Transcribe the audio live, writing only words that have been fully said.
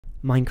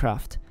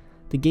Minecraft,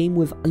 the game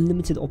with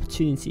unlimited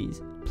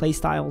opportunities,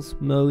 playstyles,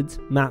 modes,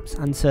 maps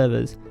and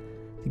servers,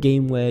 the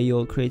game where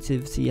your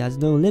creativity has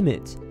no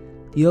limit,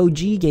 the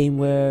OG game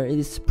where it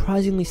is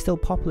surprisingly still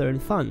popular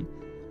and fun.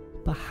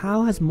 But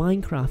how has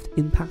Minecraft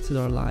impacted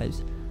our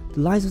lives, the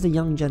lives of the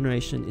young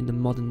generation in the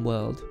modern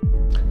world?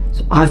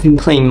 So I've been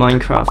playing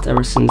Minecraft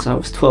ever since I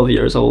was 12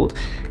 years old,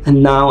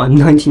 and now I'm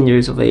 19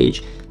 years of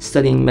age,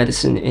 studying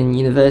medicine in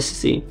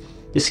university.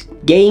 This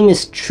game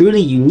is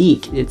truly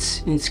unique,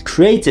 it's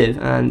creative,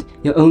 and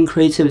your own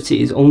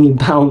creativity is only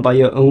bound by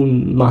your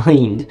own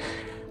mind.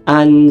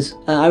 And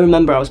I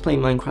remember I was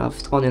playing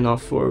Minecraft on and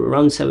off for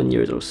around 7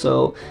 years or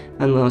so,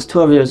 and when I was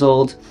 12 years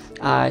old,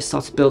 I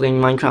started building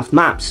Minecraft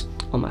maps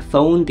on my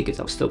phone because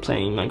I was still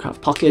playing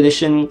Minecraft Pocket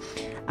Edition,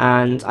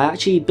 and I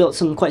actually built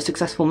some quite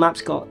successful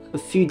maps, got a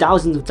few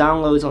thousands of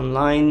downloads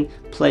online,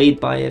 played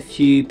by a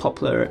few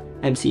popular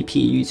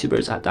MCPE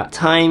YouTubers at that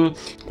time.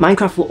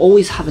 Minecraft will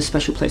always have a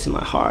special place in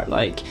my heart,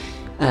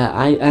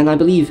 I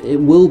believe it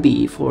will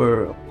be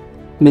for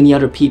many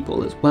other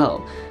people as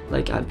well.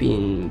 I've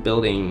been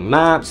building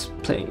maps,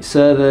 playing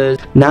servers.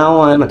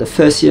 Now I'm at the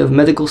first year of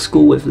medical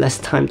school with less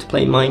time to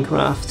play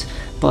Minecraft,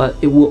 but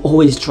it will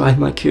always drive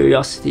my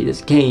curiosity,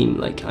 this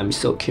game. I'm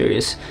so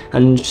curious.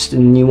 And just a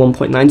new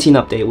 1.19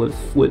 update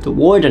with the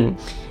Warden,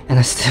 and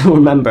I still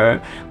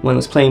remember when I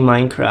was playing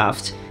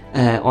Minecraft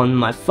on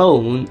my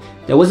phone,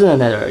 there wasn't a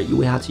nether.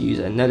 You had to use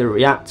a nether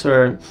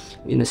reactor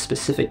in a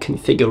specific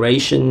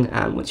configuration,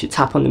 and once you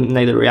tap on the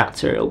nether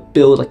reactor, it'll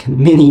build like a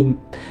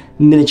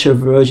miniature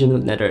version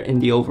of nether in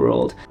the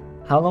overworld.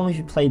 How long have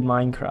you played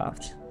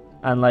Minecraft?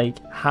 And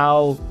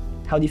how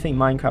do you think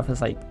Minecraft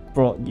has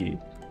brought you?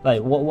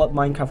 What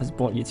Minecraft has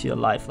brought you to your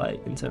life,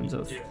 in terms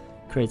of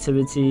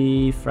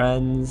creativity,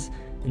 friends,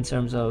 in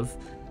terms of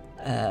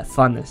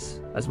funness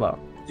as well?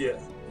 Yeah.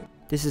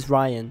 This is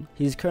Ryan.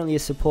 He's currently a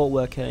support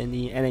worker in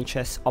the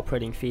NHS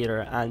operating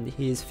theatre, and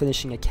he is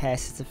finishing a care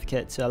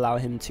certificate to allow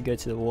him to go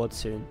to the ward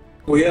soon.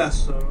 Well, yeah,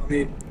 so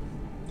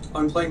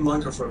I'm playing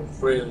Minecraft for a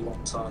really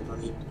long time.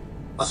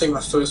 I think I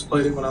first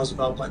played it when I was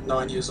about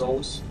 9 years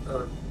old,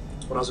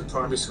 when I was in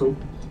primary school.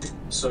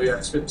 So yeah,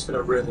 it's been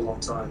a really long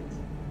time.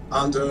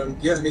 And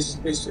yeah,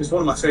 it's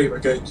one of my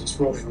favourite games. It's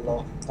brought me a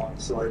lot.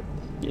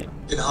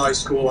 In high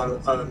school,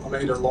 I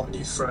made a lot of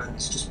new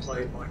friends just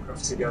playing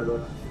Minecraft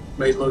together.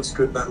 Made loads of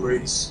good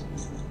memories.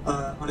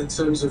 And in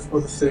terms of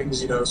other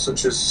things,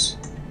 such as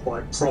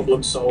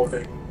problem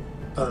solving,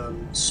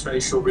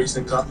 spatial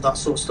reasoning, that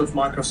sort of stuff,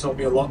 Minecraft's helped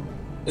me a lot.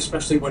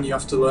 Especially when you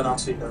have to learn how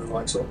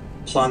to sort of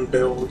plan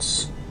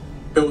builds,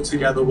 build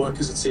together, work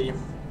as a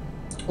team.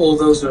 All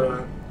those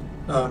are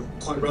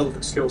quite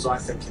relevant skills, I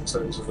think, in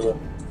terms of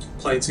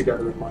playing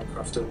together in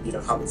Minecraft and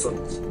having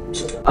fun.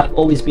 So, yeah. I've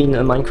always been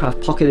a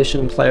Minecraft Pocket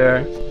Edition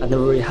player. I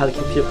never really had a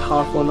computer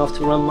powerful enough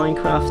to run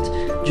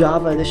Minecraft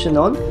Java Edition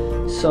on.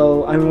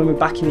 So I remember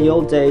back in the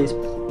old days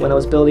when I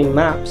was building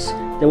maps,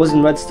 there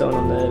wasn't redstone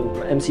on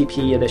the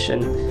MCPE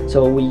edition,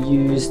 so we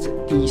used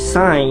the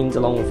signs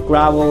along with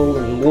gravel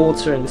and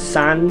water and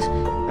sand,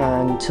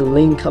 and to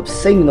link up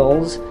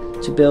signals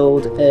to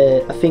build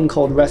a thing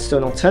called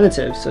redstone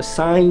alternative. So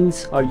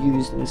signs are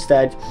used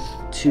instead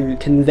to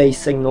convey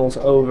signals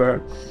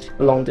over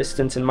a long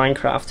distance in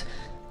Minecraft.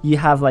 You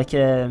have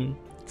a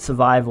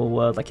survival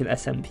world, an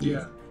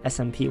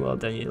SMP world,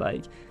 don't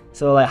you?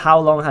 So how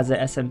long has the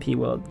SMP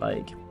world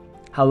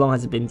how long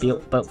has it been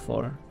built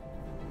for?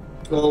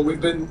 Well,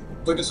 we've been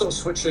sort of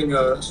switching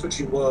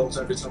worlds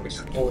every time we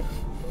get bored.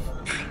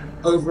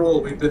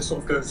 Overall, we've been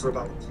sort of going for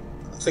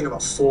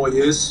about 4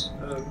 years.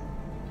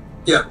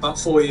 Yeah, about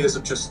 4 years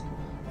of just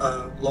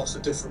lots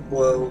of different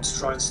worlds,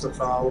 trying stuff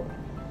out,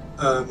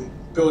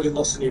 building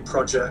lots of new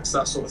projects,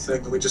 that sort of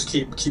thing, and we just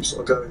keep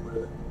sort of going with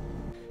it.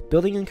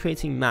 Building and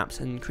creating maps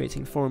and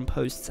creating forum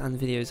posts and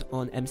videos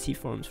on MC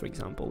forums, for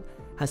example,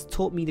 has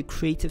taught me the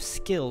creative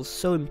skills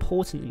so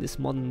important in this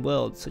modern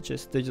world, such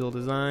as digital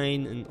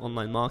design and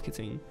online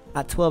marketing.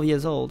 At 12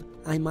 years old,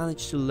 I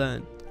managed to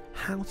learn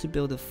how to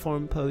build a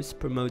forum post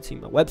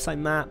promoting my website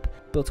map,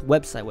 built a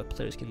website where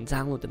players can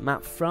download the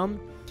map from,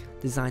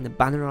 designed a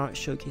banner art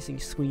showcasing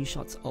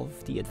screenshots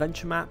of the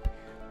adventure map,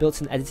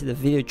 built and edited a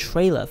video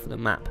trailer for the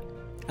map.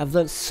 I've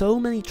learned so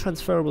many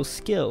transferable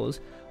skills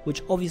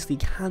which obviously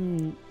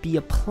can be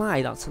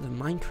applied outside of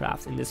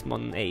Minecraft in this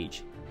modern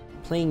age.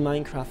 Playing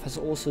Minecraft has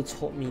also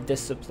taught me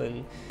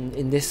discipline.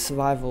 In this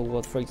survival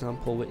world, for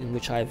example, in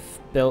which I've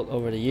built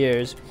over the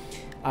years,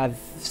 I've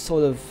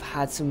sort of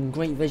had some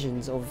great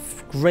visions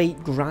of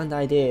great grand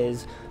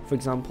ideas. For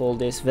example,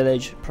 this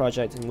village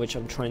project in which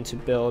I'm trying to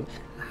build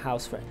a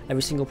house for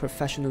every single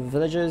professional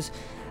villagers,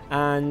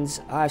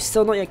 and I've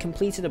still not yet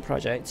completed the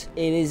project.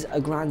 It is a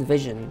grand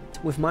vision.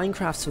 With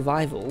Minecraft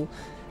survival,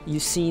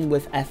 you've seen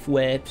with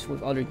F-Whips,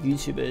 with other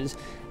YouTubers,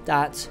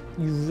 that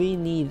you really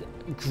need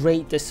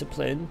great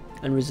discipline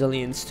and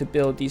resilience to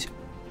build these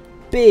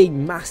big,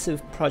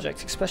 massive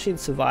projects, especially in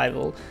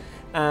survival.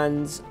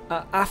 And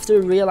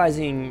after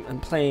realizing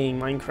and playing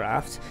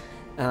Minecraft,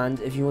 and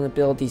if you want to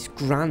build these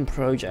grand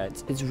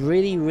projects, it's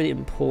really, really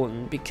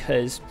important,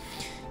 because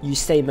you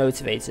stay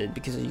motivated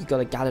because you've got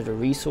to gather the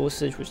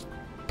resources, which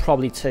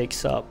probably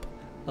takes up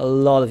a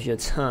lot of your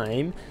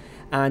time,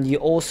 and you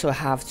also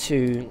have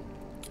to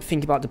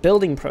think about the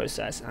building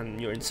process, and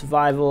you're in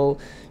survival,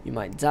 you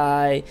might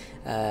die,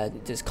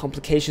 there's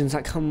complications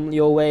that come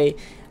your way,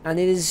 and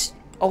it is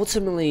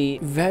ultimately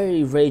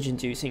very rage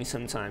inducing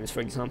sometimes. For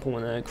example,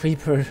 when a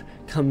creeper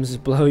comes to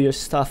blow your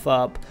stuff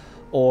up,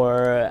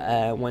 or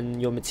when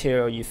your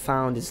material you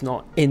found is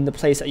not in the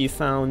place that you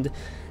found,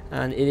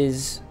 and it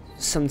is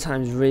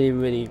sometimes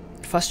really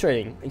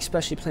frustrating,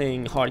 especially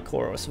playing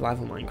hardcore or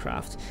survival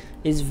Minecraft.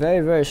 It's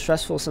very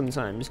stressful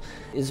sometimes.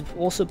 It's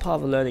also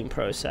part of a learning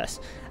process,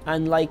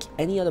 and like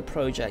any other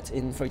project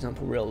in, for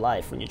example, real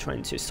life, when you're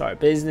trying to start a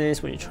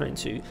business, when you're trying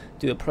to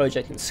do a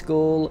project in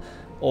school,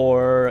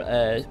 or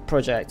a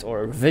project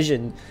or a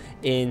revision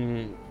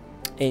in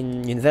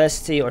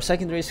university or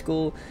secondary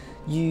school,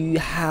 you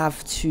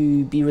have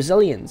to be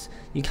resilient.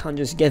 You can't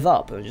just give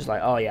up and just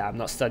like, oh yeah, I'm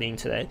not studying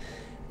today.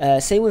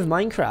 Same with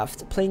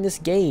Minecraft. Playing this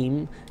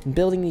game,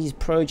 building these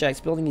projects,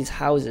 building these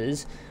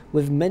houses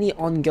with many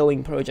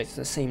ongoing projects at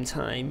the same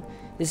time,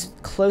 is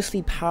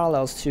closely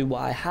parallels to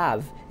what I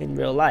have in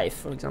real life.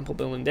 For example,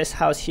 building this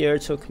house here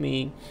took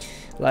me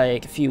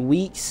like a few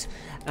weeks,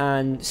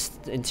 and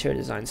the interior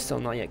design is still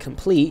not yet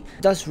complete.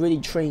 It does really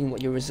train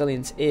what your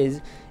resilience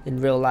is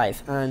in real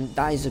life, and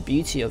that is the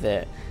beauty of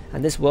it.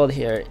 And this world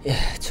here,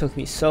 it took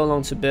me so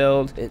long to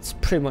build. It's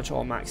pretty much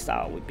all maxed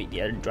out. We beat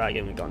the Ender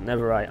Dragon, we got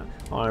Netherite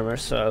armor,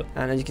 so,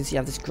 and as you can see, I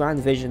have this grand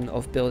vision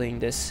of building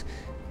this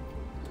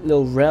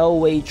little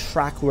railway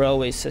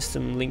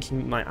system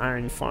linking my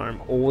iron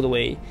farm all the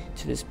way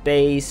to this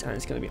base, and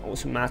it's going to be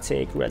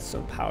automatic,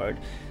 redstone powered.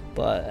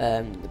 But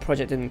the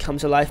project didn't come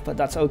to life, but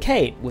that's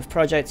okay. With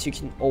projects, you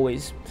can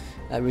always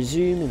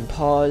resume and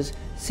pause.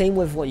 Same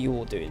with what you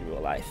will do in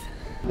real life.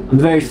 I'm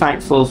very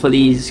thankful for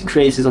these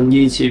creators on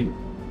YouTube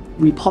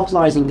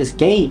repopularizing this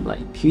game,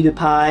 like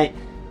PewDiePie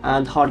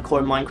and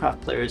hardcore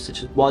Minecraft players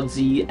such as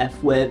Wadzy,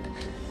 FWhip,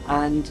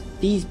 and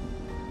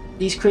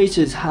these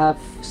creators have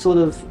sort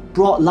of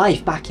brought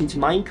life back into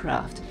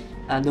Minecraft.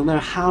 And no matter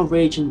how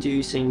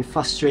rage-inducing,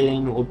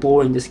 frustrating, or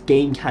boring this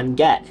game can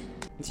get.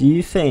 Do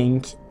you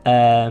think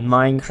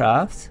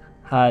Minecraft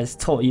has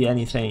taught you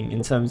anything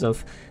in terms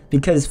of,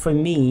 because for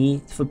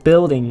me, for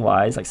building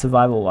wise, like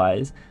survival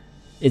wise,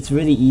 it's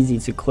really easy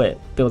to quit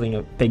building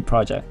a big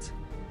project.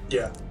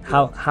 Yeah.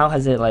 How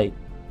has it like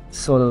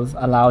sort of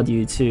allowed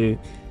you to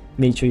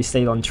make sure you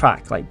stayed on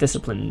track, like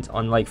disciplined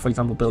on, like, for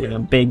example, building a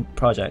big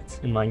project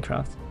in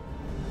Minecraft?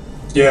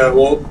 Yeah,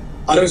 well,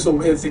 I know it's a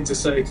weird thing to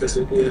say because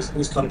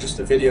it's kind of just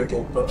a video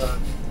game, but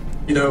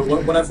you know,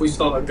 whenever we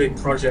start a big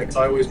project,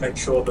 I always make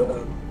sure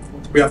that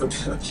we have a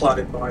plan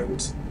in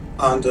mind,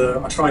 and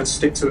I try and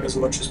stick to it as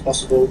much as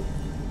possible.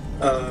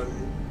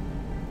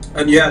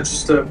 And yeah,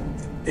 just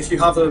if you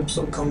have a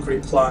sort of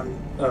concrete plan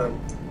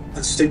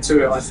and stick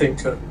to it, I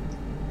think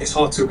it's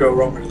hard to go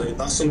wrong, really. And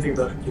that's something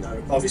that, you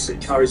know, obviously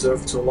carries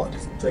over to a lot of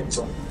different things,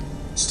 like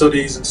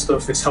studies and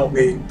stuff. It's helped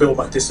me build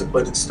my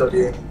discipline in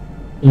studying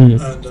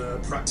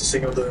and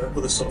practicing other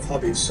sort of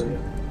hobbies. So, yeah.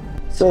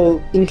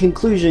 So in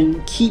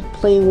conclusion, keep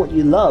playing what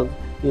you love.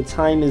 Your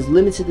time is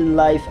limited in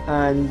life,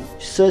 and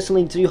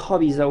certainly do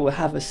hobbies that will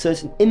have a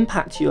certain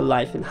impact to your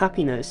life and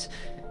happiness.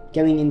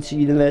 Going into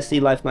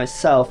university life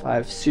myself,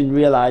 I've soon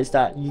realized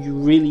that you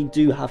really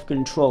do have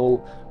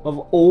control of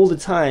all the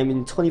time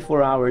in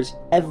 24 hours,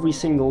 every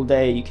single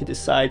day. You could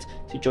decide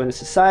to join a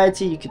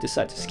society, you could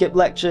decide to skip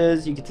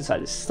lectures, you could decide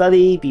to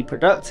study, be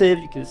productive,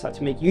 you could decide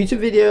to make YouTube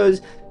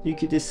videos, you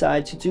could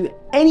decide to do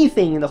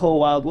anything in the whole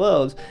wild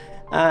world.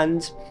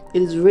 And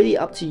it is really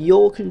up to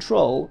your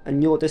control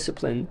and your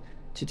discipline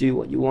to do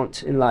what you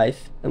want in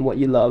life and what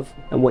you love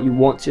and what you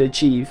want to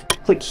achieve.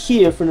 Click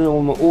here for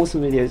more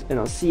awesome videos, and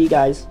I'll see you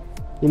guys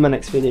in my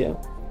next video.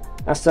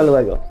 Hasta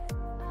luego.